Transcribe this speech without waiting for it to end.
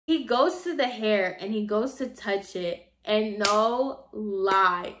He goes to the hair and he goes to touch it, and no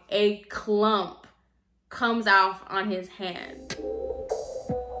lie, a clump comes off on his hand.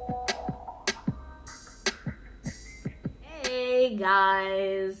 Hey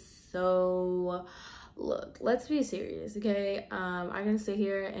guys, so look, let's be serious, okay? I can sit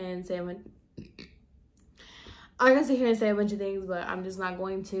here and say a bunch of things, but I'm just not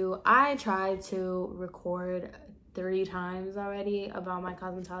going to. I tried to record 3 times already about my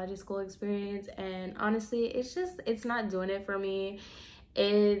cosmetology school experience, and honestly, it's not doing it for me.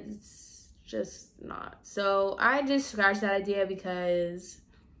 It's just not. So I just scratched that idea because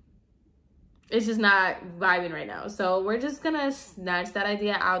it's just not vibing right now. So we're just gonna snatch that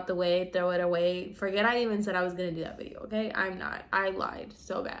idea out the way, throw it away. Forget I even said I was gonna do that video, okay? I'm not. I lied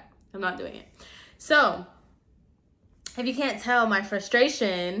so bad. I'm not doing it. So if you can't tell my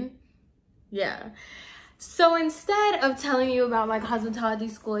frustration, yeah. So instead of telling you about my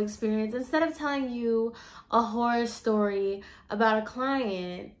cosmetology school experience, instead of telling you a horror story about a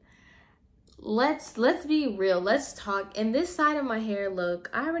client, let's be real. Let's talk. And this side of my hair, look,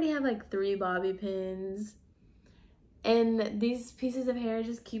 I already have like 3 bobby pins, and these pieces of hair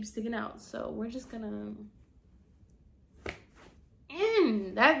just keep sticking out. So we're just gonna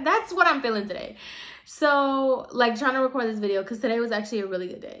that's what I'm feeling today. So like trying to record this video because today was actually a really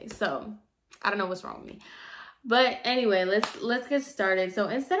good day. So I don't know what's wrong with me. But anyway, let's get started. So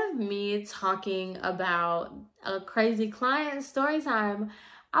instead of me talking about a crazy client story time,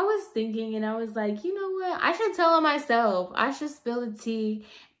 I was thinking and I was like, you know what? I should tell it myself. I should spill the tea,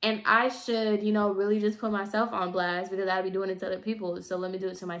 and I should, you know, really just put myself on blast because I'd be doing it to other people. So let me do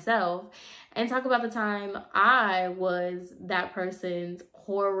it to myself and talk about the time I was that person's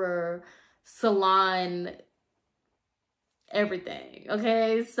horror salon everything.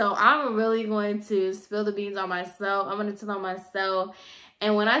 Okay, so I'm really going to spill the beans on myself. I'm going to tell on myself,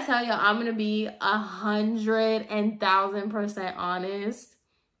 and when I tell you I'm going to be 100,000% honest,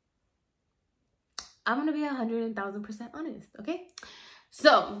 I'm going to be 100,000% honest. Okay,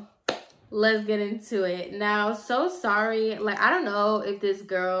 so let's get into it now. So sorry, like I don't know if this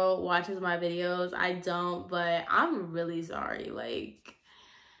girl watches my videos. I don't, but I'm really sorry. Like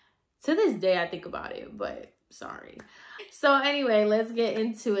to this day I think about it, but sorry. So anyway, let's get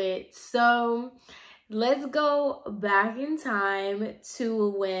into it. So let's go back in time to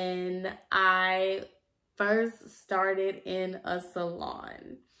when I first started in a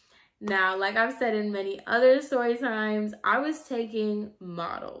salon. Now, like I've said in many other story times, I was taking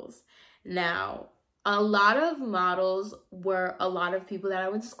models. Now, a lot of models were a lot of people that I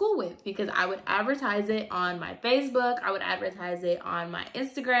went to school with because I would advertise it on my Facebook. I would advertise it on my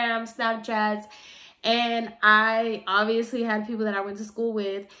Instagram, Snapchats. And I obviously had people that I went to school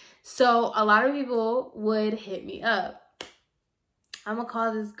with. So a lot of people would hit me up. I'm gonna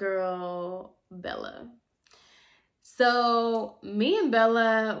call this girl Bella. So me and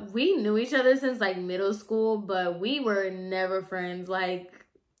Bella, we knew each other since like middle school, but we were never friends. Like,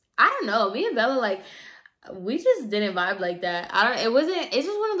 I don't know, me and Bella, like, we just didn't vibe like that. It's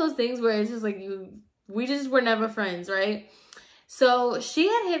just one of those things where it's just like we just were never friends, right? So she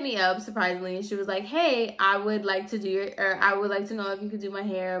had hit me up surprisingly, and she was like, hey, I would like to know if you could do my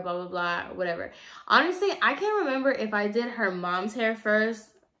hair, blah, blah, blah, whatever. Honestly, I can't remember if I did her mom's hair first.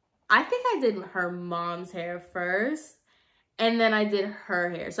 I think I did her mom's hair first, and then I did her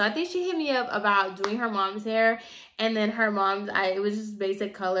hair. So I think she hit me up about doing her mom's hair, and then her mom's, it was just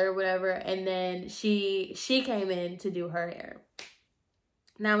basic color, whatever, and then she came in to do her hair.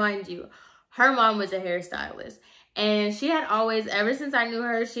 Now, mind you, her mom was a hairstylist. And she had always, ever since I knew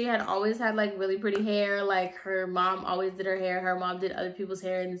her, she had always had like really pretty hair. Like her mom always did her hair. Her mom did other people's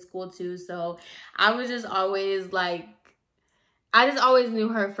hair in school too. So I was just always like, I just always knew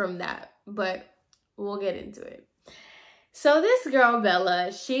her from that. But we'll get into it. So this girl,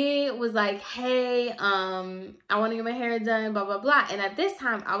 Bella, she was like, hey, I want to get my hair done, blah, blah, blah. And at this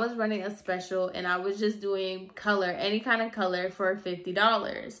time, I was running a special and I was just doing color, any kind of color for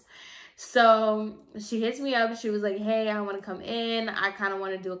 $50. So she hits me up. She was like, hey, I want to come in. I kind of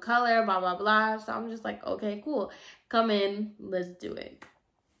want to do a color, blah, blah, blah. So I'm just like, okay, cool. Come in. Let's do it.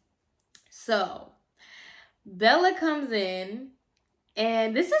 So Bella comes in,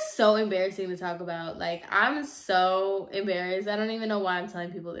 and this is so embarrassing to talk about. Like, I'm so embarrassed. I don't even know why I'm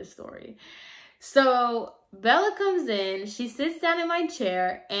telling people this story. So Bella comes in. She sits down in my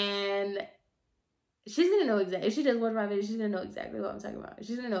chair, and she's gonna know exactly, if she does watch my video, she's gonna know exactly what I'm talking about.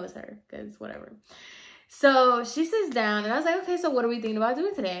 She's gonna know it's her, because whatever. So she sits down, and I was like, okay, so what are we thinking about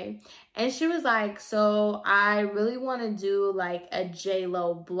doing today? And she was like, so I really want to do like a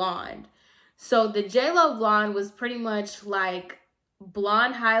J-Lo blonde. So the J-Lo blonde was pretty much like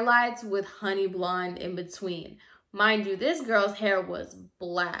blonde highlights with honey blonde in between. Mind you, this girl's hair was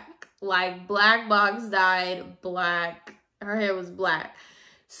black, like black box dyed black. Her hair was black.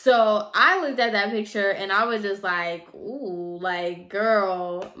 So I looked at that picture and I was just like, ooh, like,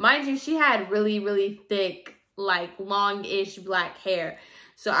 girl. Mind you, she had really, really thick, like, long-ish black hair.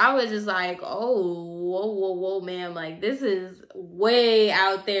 So I was just like, oh, whoa, ma'am. Like, this is way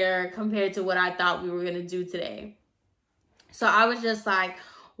out there compared to what I thought we were going to do today. So I was just like,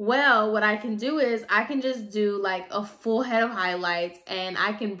 well, what I can do is I can just do, like, a full head of highlights and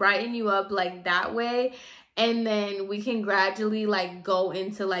I can brighten you up, like, that way. And then we can gradually, like, go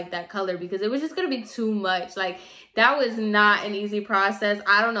into, like, that color because it was just going to be too much. Like, that was not an easy process.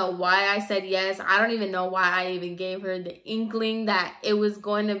 I don't know why I said yes. I don't even know why I even gave her the inkling that it was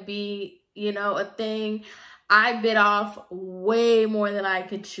going to be, you know, a thing. I bit off way more than I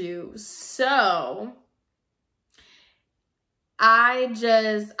could chew. So I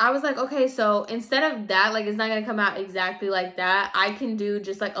was like, okay, so instead of that, like, it's not going to come out exactly like that. I can do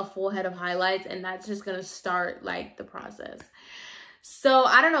just, like, a full head of highlights, and that's just going to start, like, the process. So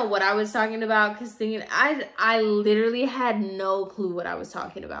I don't know what I was talking about because I literally had no clue what I was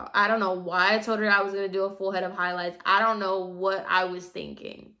talking about. I don't know why I told her I was going to do a full head of highlights. I don't know what I was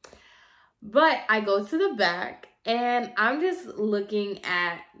thinking. But I go to the back. And I'm just looking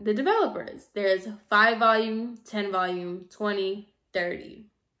at the developers. There's 5 volume, 10 volume, 20, 30,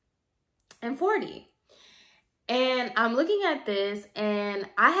 and 40. And I'm looking at this, and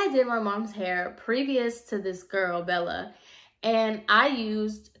I had did my mom's hair previous to this girl, Bella. And I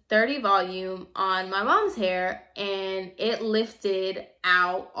used 30 volume on my mom's hair, and it lifted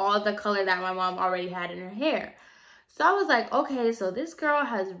out all the color that my mom already had in her hair. So I was like, okay, so this girl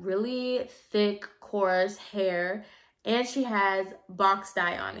has really thick, coarse hair, and she has box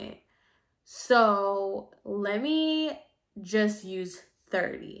dye on it. So let me just use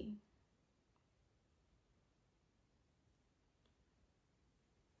 30.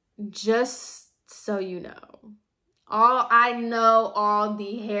 Just so you know. I know all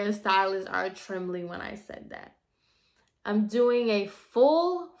the hairstylists are trembling when I said that. I'm doing a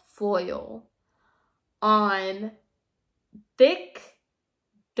full foil on thick,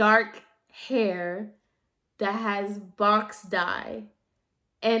 dark hair that has box dye.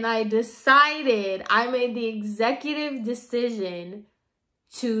 And I made the executive decision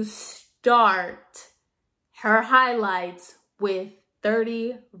to start her highlights with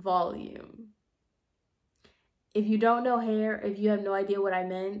 30 volume. If you don't know hair, if you have no idea what I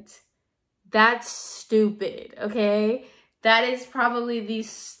meant, that's stupid, okay? That is probably the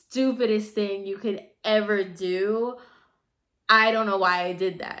stupidest thing you could ever do. I don't know why I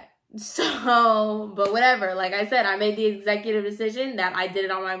did that. So, but whatever. Like I said, I made the executive decision that I did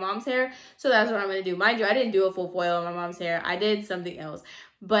it on my mom's hair. So that's what I'm going to do. Mind you, I didn't do a full foil on my mom's hair. I did something else.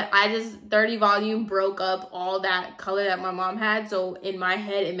 But I just, 30 volume broke up all that color that my mom had. So in my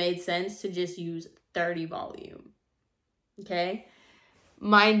head, it made sense to just use 30 volume. Okay?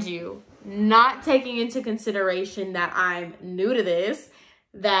 Mind you, not taking into consideration that I'm new to this,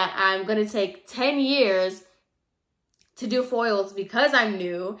 that I'm going to take 10 years to do foils because I'm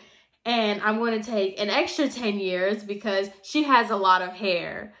new, and I'm going to take an extra 10 years because she has a lot of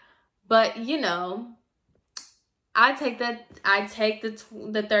hair. But, you know, I take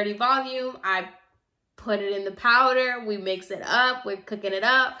the 30 volume, I put it in the powder, we mix it up, we're cooking it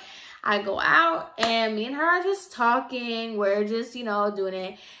up. I go out and me and her are just talking. We're just, you know, doing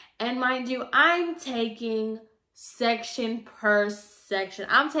it. And mind you, I'm taking section per section.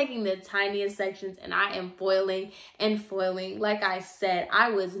 I'm taking the tiniest sections and I am foiling and foiling. Like I said,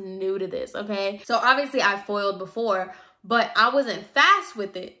 I was new to this, okay? So obviously I foiled before, but I wasn't fast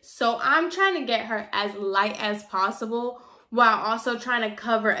with it. So I'm trying to get her as light as possible while also trying to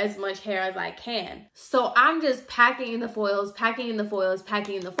cover as much hair as I can. So I'm just packing in the foils, packing in the foils,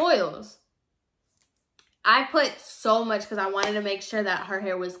 packing in the foils. I put so much because I wanted to make sure that her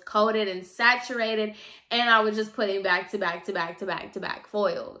hair was coated and saturated, and I was just putting back to back to back to back to back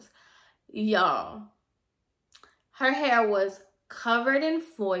foils. Y'all, her hair was covered in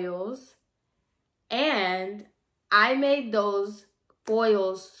foils, and I made those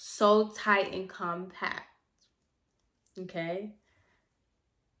foils so tight and compact. Okay,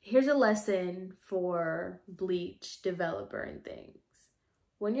 here's a lesson for bleach, developer, and things.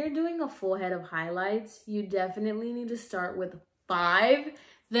 When you're doing a full head of highlights, you definitely need to start with 5,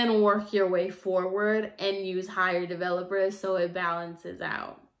 then work your way forward and use higher developers so it balances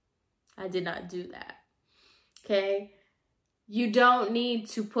out. I did not do that. Okay, you don't need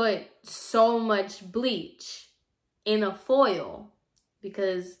to put so much bleach in a foil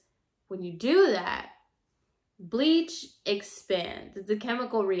because when you do that, Bleach expands. It's a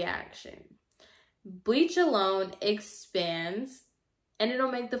chemical reaction. Bleach alone expands and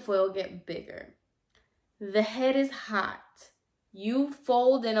it'll make the foil get bigger. The head is hot. You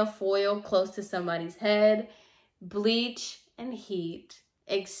fold in a foil close to somebody's head. Bleach and heat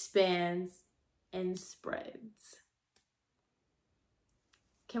expands and spreads.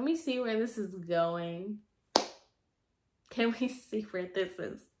 Can we see where this is going? Can we see where this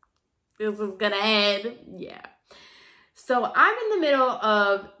is gonna head? Yeah. So I'm in the middle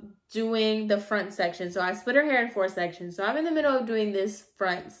of doing the front section. So I split her hair in 4 sections. So I'm in the middle of doing this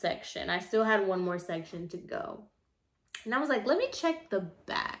front section. I still had one more section to go. And I was like, let me check the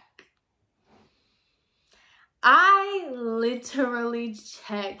back. I literally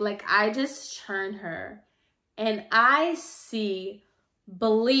checked, like I just turned her and I see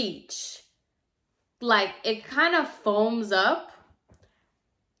bleach. Like it kind of foams up.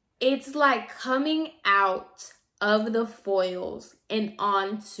 It's like coming out of the foils and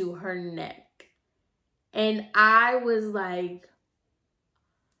onto her neck. And I was like,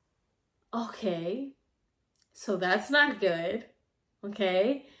 okay, so that's not good.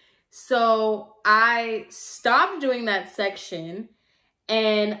 Okay. So I stopped doing that section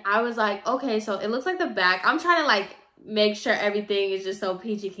and I was like, okay, so it looks like the back. I'm trying to like make sure everything is just so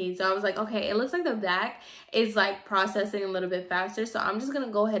peachy keen. So I was like, okay, it looks like the back is like processing a little bit faster. So I'm just going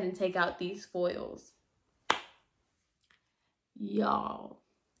to go ahead and take out these foils. Y'all,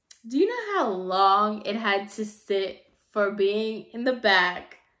 do you know how long it had to sit for being in the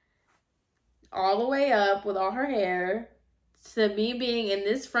back all the way up with all her hair to me being in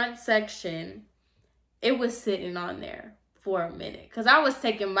this front section? It was sitting on there for a minute because I was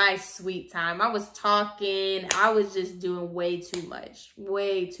taking my sweet time. I was talking. I was just doing way too much.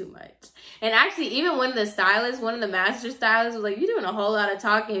 And actually, even one of the master stylists was like, you're doing a whole lot of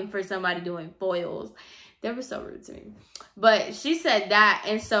talking for somebody doing foils. They were so rude to me. But she said that.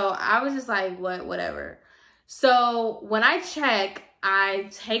 And so I was just like, whatever. So when I check, I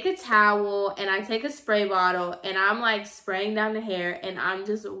take a towel and I take a spray bottle and I'm like spraying down the hair and I'm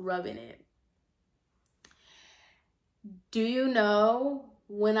just rubbing it. Do you know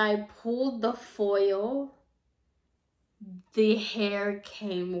when I pulled the foil, the hair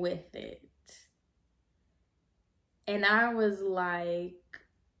came with it? And I was like,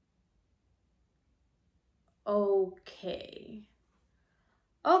 okay,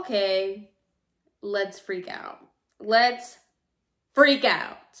 let's freak out.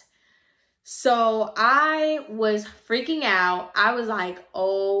 So I was freaking out. I was like,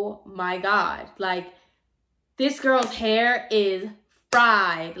 oh my God, like this girl's hair is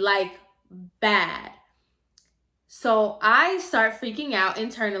fried, like bad. So I start freaking out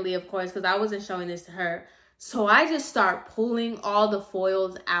internally, of course, because I wasn't showing this to her. So I just start pulling all the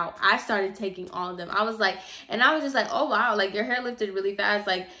foils out. I started taking all of them. I was just like, oh wow, like your hair lifted really fast.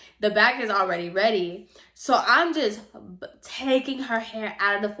 Like the back is already ready. So I'm just taking her hair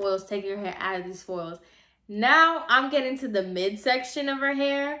out of the foils, taking her hair out of these foils. Now I'm getting to the midsection of her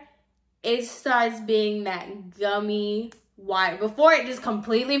hair. It starts being that gummy white. Before it just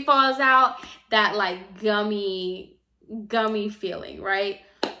completely falls out, that like gummy feeling, right?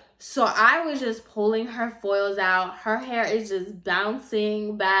 So I was just pulling her foils out. Her hair is just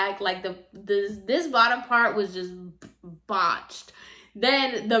bouncing back. Like this bottom part was just botched.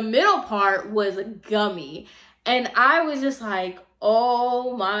 Then the middle part was gummy. And I was just like,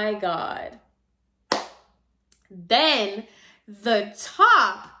 oh my God. Then the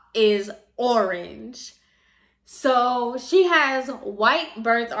top is orange. So she has white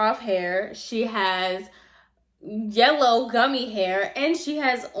burnt off hair. She has yellow gummy hair, and she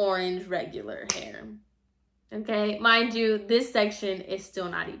has orange regular hair. Okay, mind you, this section is still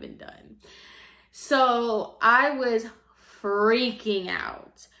not even done. So I was freaking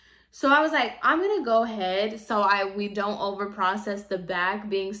out. So I was like, I'm gonna go ahead so we don't over process the back,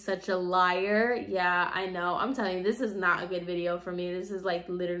 being such a liar. Yeah, I know, I'm telling you, this is not a good video for me. This is like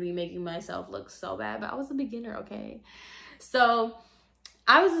literally making myself look so bad, but I was a beginner, okay? So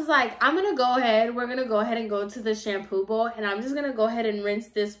I was just like, I'm gonna go ahead. We're gonna go ahead and go to the shampoo bowl, and I'm just gonna go ahead and rinse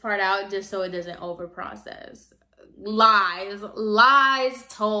this part out just so it doesn't over process. Lies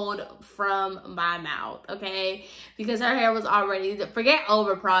told from my mouth, okay? Because her hair was already, forget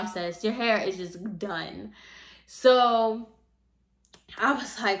over processed, your hair is just done. So I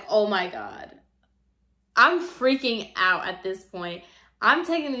was like, oh my God, I'm freaking out at this point. I'm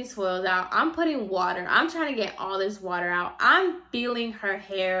taking these foils out. I'm putting water. I'm trying to get all this water out. I'm feeling her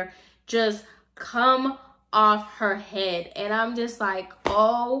hair just come off her head. And I'm just like,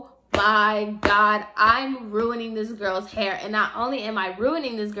 oh my God, I'm ruining this girl's hair. And not only am I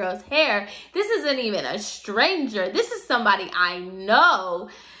ruining this girl's hair, this isn't even a stranger. This is somebody I know.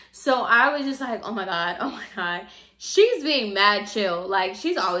 So I was just like, oh my God, oh my God. She's being mad chill. Like,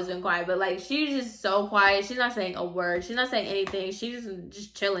 she's always been quiet, but like, she's just so quiet. She's not saying a word. She's not saying anything. She's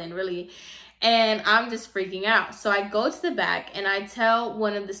just chilling, really. And I'm just freaking out. So I go to the back and I tell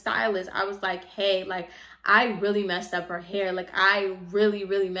one of the stylists, I was like, hey, like, I really messed up her hair. Like, I really,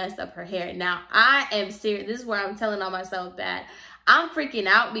 really messed up her hair. Now, I am serious. This is where I'm telling on myself that I'm freaking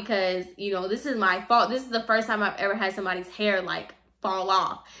out because, you know, this is my fault. This is the first time I've ever had somebody's hair, like, fall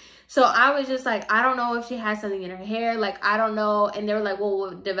off. So I was just like, I don't know if she has something in her hair. Like, I don't know. And they were like, well,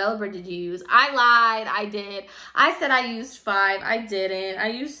 what developer did you use? I lied. I did. I said I used 5. I didn't. I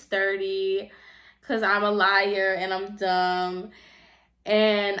used 30 because I'm a liar and I'm dumb.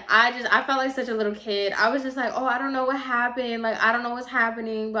 And I felt like such a little kid. I was just like, oh, I don't know what happened. Like, I don't know what's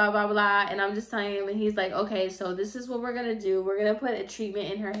happening, blah, blah, blah. And I'm just telling him, and he's like, okay, so this is what we're going to do. We're going to put a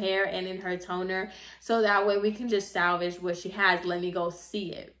treatment in her hair and in her toner. So that way we can just salvage what she has. Let me go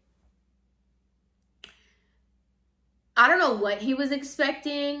see it. I don't know what he was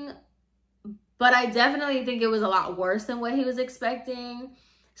expecting, but I definitely think it was a lot worse than what he was expecting.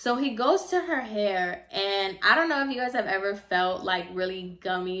 So he goes to her hair, and I don't know if you guys have ever felt like really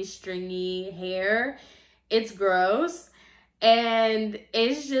gummy, stringy hair. It's gross, and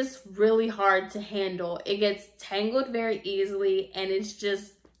it's just really hard to handle. It gets tangled very easily, and it's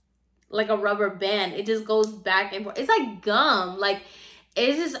just like a rubber band. It just goes back and forth. It's like gum. Like,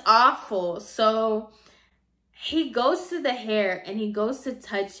 it's just awful. So he goes to the hair, and he goes to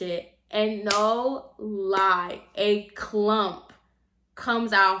touch it, and no lie, a clump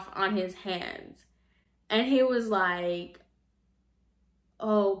comes off on his hands. And he was like,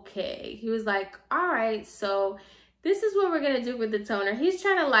 okay. He was like, all right, so this is what we're gonna do with the toner. He's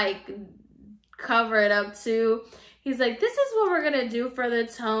trying to like cover it up too. He's like, this is what we're gonna do for the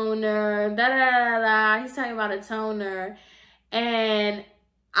toner, da da da da. He's talking about a toner, and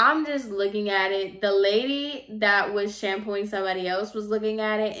I'm just looking at it. The lady that was shampooing somebody else was looking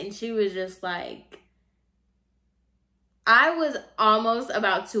at it, and she was just like, I was almost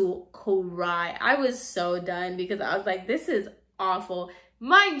about to cry. I was so done because I was like, this is awful.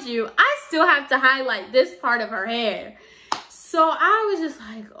 Mind you, I still have to highlight this part of her hair. So I was just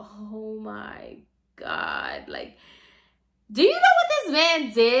like, oh my God. Like, do you know what this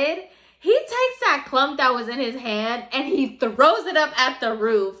man did? He takes that clump that was in his hand and he throws it up at the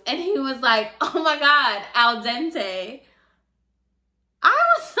roof. And he was like, oh my God, al dente. I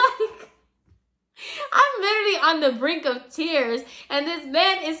was like, I'm literally on the brink of tears, and this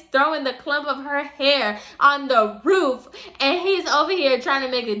man is throwing the clump of her hair on the roof, and he's over here trying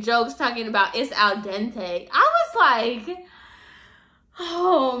to make a joke talking about it's al dente. I was like,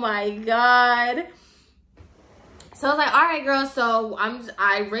 oh my God. So I was like, all right, girl. So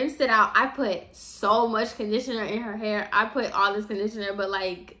I rinsed it out. I put so much conditioner in her hair. I put all this conditioner, but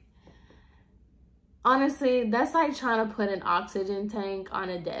like, honestly, that's like trying to put an oxygen tank on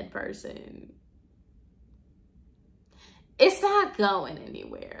a dead person. It's not going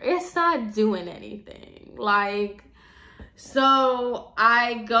anywhere. It's not doing anything. Like, so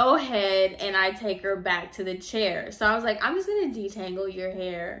I go ahead and I take her back to the chair. So I was like, I'm just going to detangle your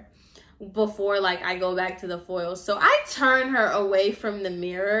hair before like I go back to the foil. So I turn her away from the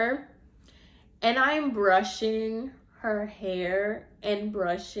mirror, and I'm brushing her hair and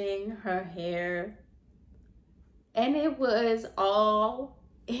brushing her hair. And it was all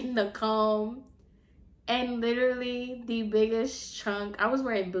in the comb. And literally the biggest chunk, I was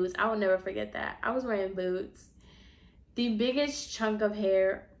wearing boots. I will never forget that. I was wearing boots. The biggest chunk of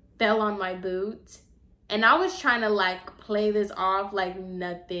hair fell on my boot. And I was trying to like play this off like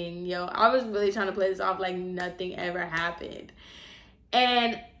nothing, yo. I was really trying to play this off like nothing ever happened.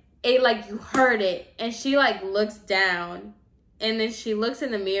 And it like, you heard it. And she like looks down, and then she looks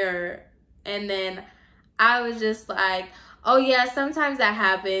in the mirror, and then I was just like, oh yeah, sometimes that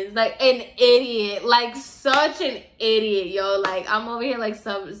happens. Like an idiot, like such an idiot, yo. Like I'm over here like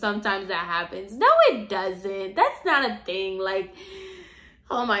sometimes that happens. No, it doesn't. That's not a thing. Like,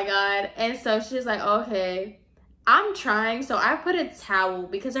 oh my God. And so she's like, okay, I'm trying. So I put a towel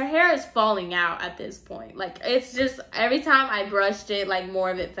because her hair is falling out at this point. Like, it's just every time I brushed it, like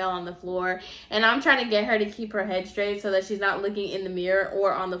more of it fell on the floor. And I'm trying to get her to keep her head straight so that she's not looking in the mirror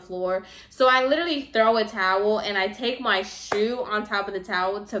or on the floor. So I literally throw a towel and I take my shoe on top of the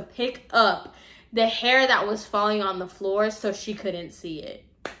towel to pick up the hair that was falling on the floor so she couldn't see it.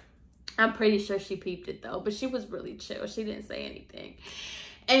 I'm pretty sure she peeped it though, but she was really chill. She didn't say anything.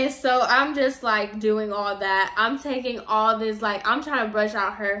 And so I'm just like doing all that. I'm taking all this, like I'm trying to brush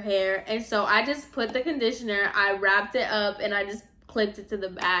out her hair. And so I just put the conditioner, I wrapped it up, and I just clipped it to the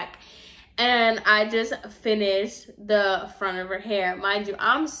back. And I just finished the front of her hair. Mind you,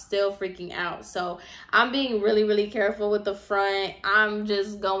 I'm still freaking out. So I'm being really, really careful with the front. I'm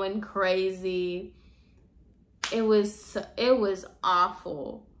just going crazy. It was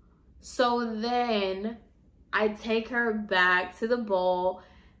awful. So then I take her back to the bowl.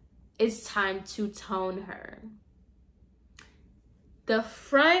 It's time to tone her. The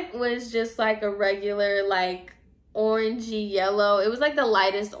front was just like a regular, like, orangey yellow. It was like the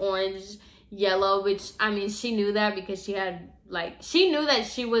lightest orange yellow, which, I mean, she knew that because she had, like, she knew that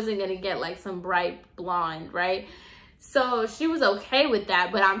she wasn't gonna get like some bright blonde, right? So she was okay with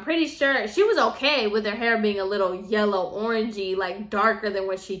that, but I'm pretty sure she was okay with her hair being a little yellow orangey, like darker than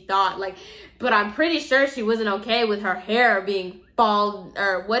what she thought, like, but I'm pretty sure she wasn't okay with her hair being bald,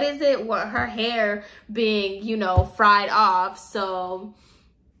 or what is it, her hair being, you know, fried off. So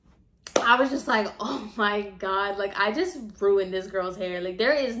I was just like, oh my God, like I just ruined this girl's hair. Like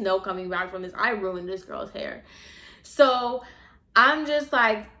there is no coming back from this. I ruined this girl's hair. So I'm just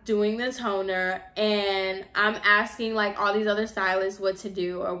like doing the toner, and I'm asking like all these other stylists what to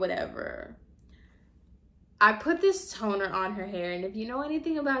do or whatever. I put this toner on her hair, and if you know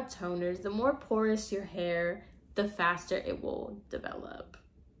anything about toners, the more porous your hair, the faster it will develop.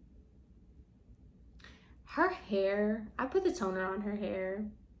 Her hair, I put the toner on her hair.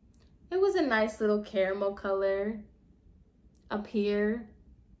 It was a nice little caramel color up here.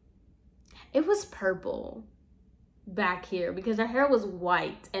 It was purple back here because her hair was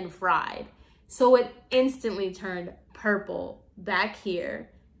white and fried. So it instantly turned purple back here.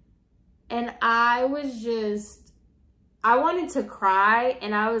 And I wanted to cry,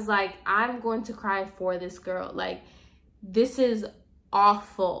 and I was like, I'm going to cry for this girl. Like, this is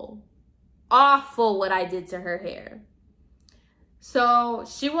awful. Awful what I did to her hair. So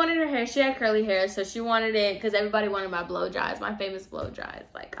she wanted her hair, she had curly hair, so she wanted it, because everybody wanted my blow dries, my famous blow dries.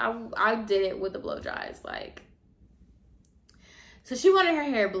 Like, I did it with the blow dries, like. So she wanted her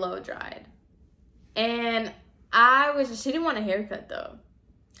hair blow dried. And she didn't want a haircut though.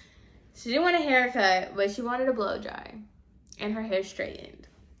 She didn't want a haircut, but she wanted a blow dry and her hair straightened.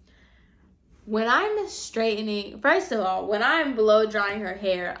 When I'm straightening, first of all, when I'm blow drying her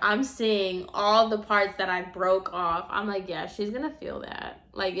hair, I'm seeing all the parts that I broke off. I'm like, yeah, she's gonna feel that.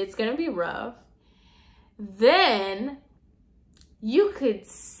 Like, it's gonna be rough. Then you could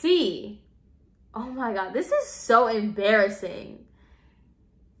see, oh my God, this is so embarrassing.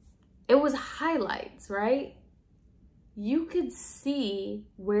 It was highlights, right? You could see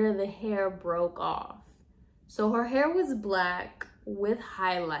where the hair broke off. So her hair was black with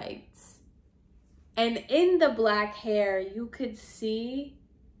highlights. And in the black hair, you could see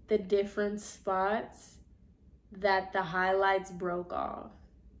the different spots that the highlights broke off.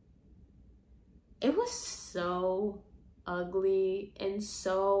 It was so ugly and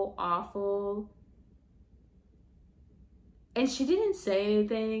so awful. And she didn't say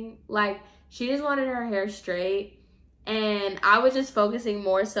anything. Like, she just wanted her hair straight. And I was just focusing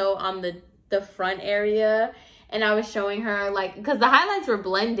more so on the front area. And I was showing her, like, because the highlights were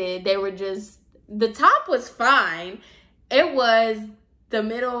blended. They were just, the top was fine. It was the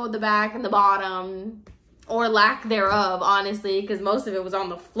middle, the back, and the bottom, or lack thereof, honestly, because most of it was on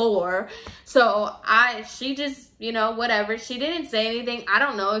the floor. So she just, you know, whatever. She didn't say anything. I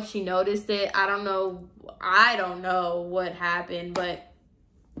don't know if she noticed it. I don't know what happened, but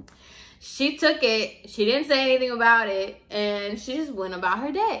she took it. She didn't say anything about it, and she just went about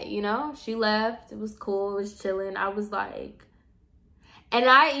her day, you know? She left. It was cool. It was chilling. I was like, and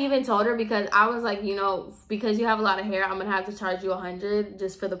I even told her, because I was like, you know, because you have a lot of hair, I'm gonna have to charge you $100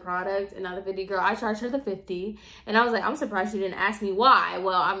 just for the product and not the 50. Girl, I charged her the 50, and I was like, I'm surprised she didn't ask me why.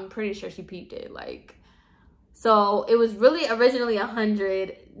 Well, I'm pretty sure she peeped it, like. So it was really originally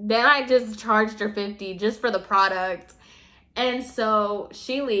 $100. Then I just charged her 50 just for the product. And so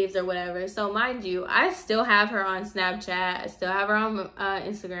she leaves or whatever. So mind you, I still have her on Snapchat. I still have her on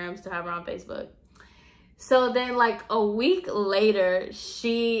Instagram. Still have her on Facebook. So then like a week later,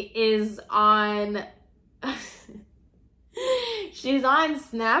 she is on... she's on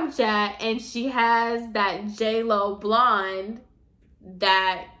Snapchat, and she has that J-Lo blonde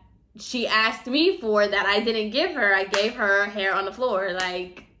that she asked me for that I didn't give her. I gave her hair on the floor.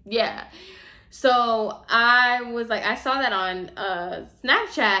 Like, yeah. So I was like, I saw that on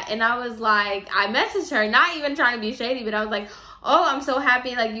Snapchat, and I was like, I messaged her, not even trying to be shady, but I was like, oh, I'm so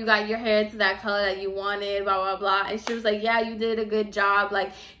happy, like, you got your hair to that color that you wanted, blah, blah, blah. And she was like, yeah, you did a good job.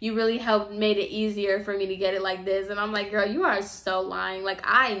 Like, you really helped, made it easier for me to get it like this. And I'm like, girl, you are so lying. Like,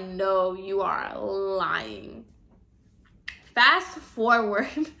 I know you are lying. Fast forward.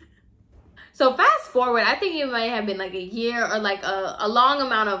 So fast forward, I think it might have been like a year or like a long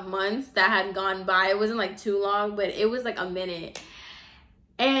amount of months that had gone by. It wasn't like too long, but it was like a minute.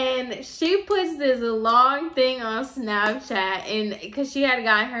 And she puts this long thing on Snapchat, and because she had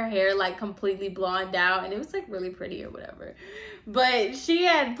gotten her hair like completely blonde out, and it was like really pretty or whatever. But she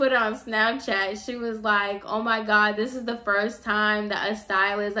had put it on Snapchat. She was like, oh my God, this is the first time that a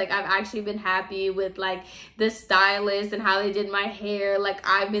stylist, like, I've actually been happy with like the stylist and how they did my hair. Like,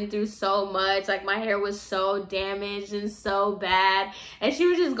 I've been through so much. Like, my hair was so damaged and so bad. And she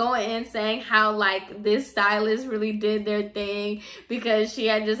was just going in saying how like this stylist really did their thing because she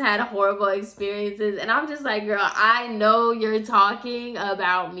had just had horrible experiences. And I'm just like, girl, I know you're talking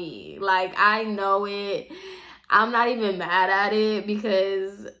about me. Like, I know it. I'm not even mad at it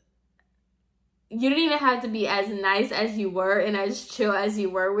because you didn't even have to be as nice as you were and as chill as you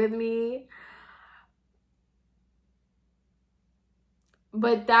were with me.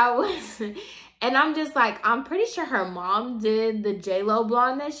 But that was, and I'm just like, I'm pretty sure her mom did the J-Lo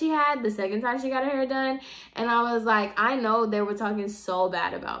blonde that she had the second time she got her hair done. And I was like, I know they were talking so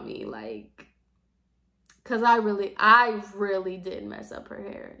bad about me. Like, because I really did mess up her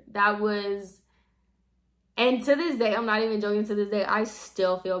hair. That was... And to this day, I'm not even joking, to this day, I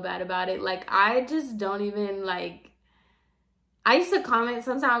still feel bad about it. Like, I just don't even, like... I used to comment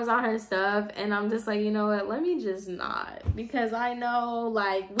sometimes on her stuff, and I'm just like, you know what? Let me just not. Because I know,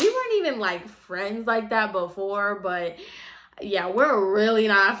 like, we weren't even, like, friends like that before. But, yeah, we're really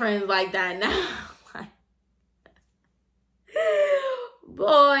not friends like that now.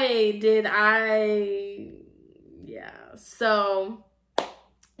 Boy, did I... Yeah. So,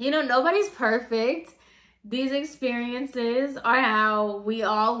 you know, nobody's perfect. These experiences are how we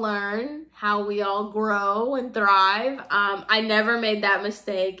all learn, how we all grow and thrive. I never made that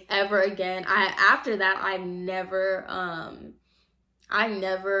mistake ever again. After that, I never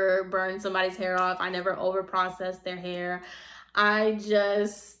burned somebody's hair off. I never over-processed their hair. I'm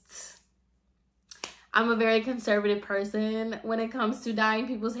a very conservative person when it comes to dyeing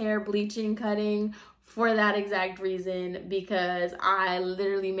people's hair, bleaching, cutting, for that exact reason, because I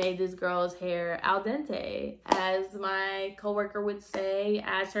literally made this girl's hair al dente, as my coworker would say,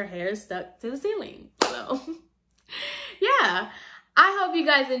 as her hair stuck to the ceiling. So, yeah. I hope you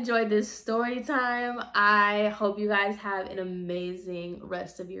guys enjoyed this story time. I hope you guys have an amazing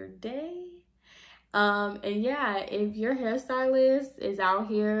rest of your day. And yeah, if your hairstylist is out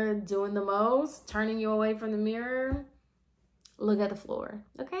here doing the most, turning you away from the mirror, look at the floor,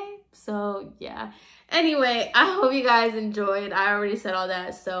 okay? So, yeah. Anyway, I hope you guys enjoyed. I already said all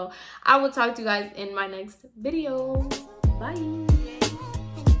that. So, I will talk to you guys in my next video. Bye.